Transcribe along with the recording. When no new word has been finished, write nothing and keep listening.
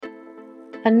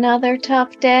Another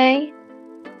tough day?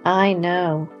 I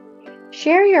know.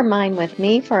 Share your mind with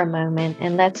me for a moment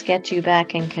and let's get you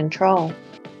back in control.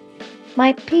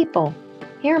 My people,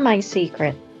 hear my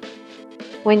secret.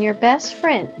 When your best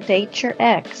friend dates your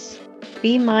ex,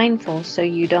 be mindful so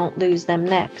you don't lose them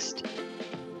next.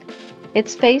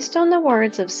 It's based on the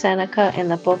words of Seneca in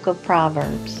the book of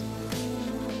Proverbs.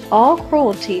 All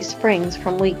cruelty springs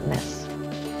from weakness.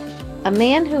 A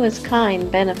man who is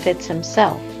kind benefits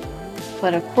himself,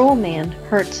 but a cruel man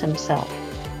hurts himself.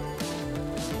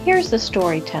 Here's the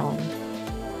storytelling.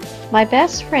 My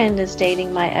best friend is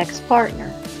dating my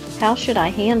ex-partner. How should I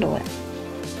handle it?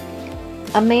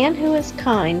 A man who is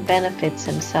kind benefits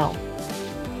himself,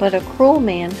 but a cruel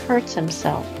man hurts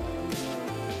himself.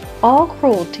 All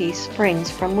cruelty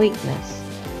springs from weakness.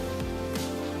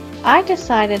 I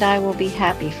decided I will be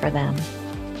happy for them.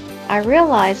 I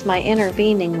realize my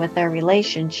intervening with their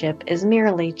relationship is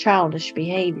merely childish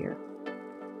behavior.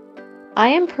 I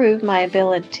improved my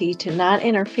ability to not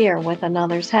interfere with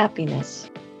another's happiness,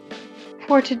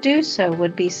 for to do so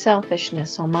would be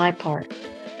selfishness on my part.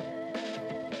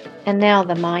 And now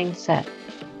the mindset.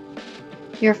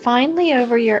 You're finally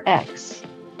over your ex.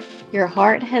 Your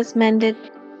heart has mended.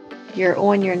 You're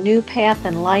on your new path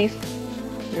in life.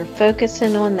 You're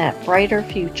focusing on that brighter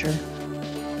future.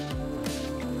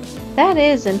 That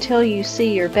is until you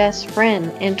see your best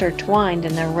friend intertwined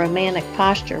in a romantic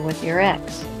posture with your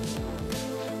ex.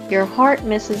 Your heart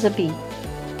misses a beat.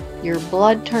 Your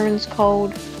blood turns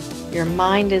cold. Your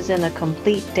mind is in a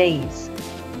complete daze.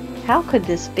 How could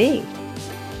this be?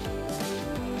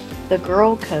 The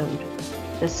girl code,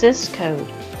 the cis code.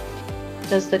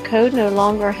 Does the code no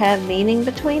longer have meaning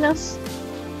between us?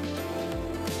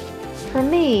 For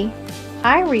me,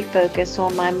 I refocus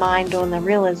on my mind on the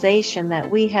realization that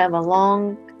we have a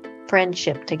long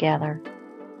friendship together.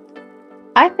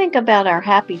 I think about our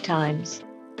happy times,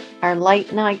 our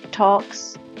late night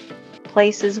talks,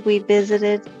 places we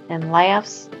visited, and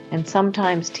laughs, and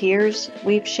sometimes tears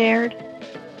we've shared.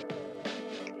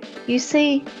 You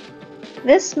see,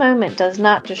 this moment does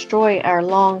not destroy our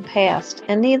long past,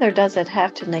 and neither does it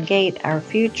have to negate our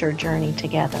future journey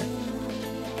together.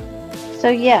 So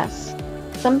yes,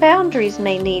 some boundaries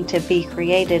may need to be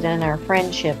created in our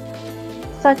friendship,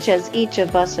 such as each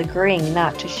of us agreeing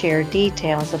not to share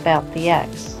details about the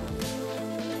ex,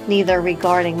 neither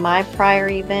regarding my prior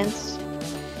events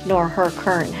nor her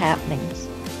current happenings.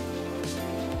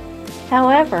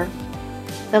 However,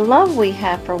 the love we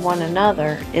have for one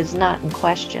another is not in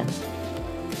question.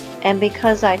 And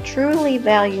because I truly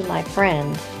value my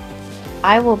friend,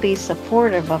 I will be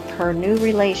supportive of her new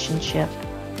relationship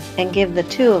and give the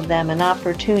two of them an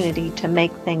opportunity to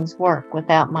make things work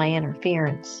without my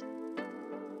interference.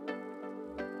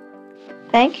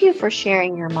 Thank you for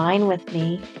sharing your mind with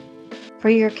me. For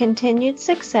your continued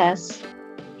success,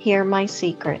 hear my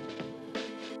secret.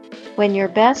 When your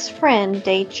best friend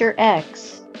dates your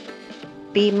ex,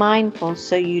 be mindful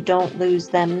so you don't lose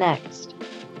them next.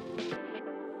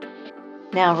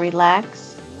 Now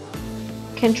relax,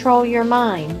 control your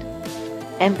mind,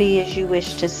 and be as you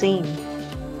wish to seem,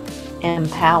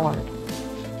 empowered.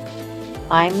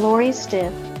 I'm Lori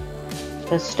Stiff,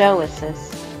 the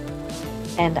Stoicist,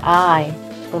 and I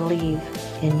believe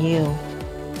in you.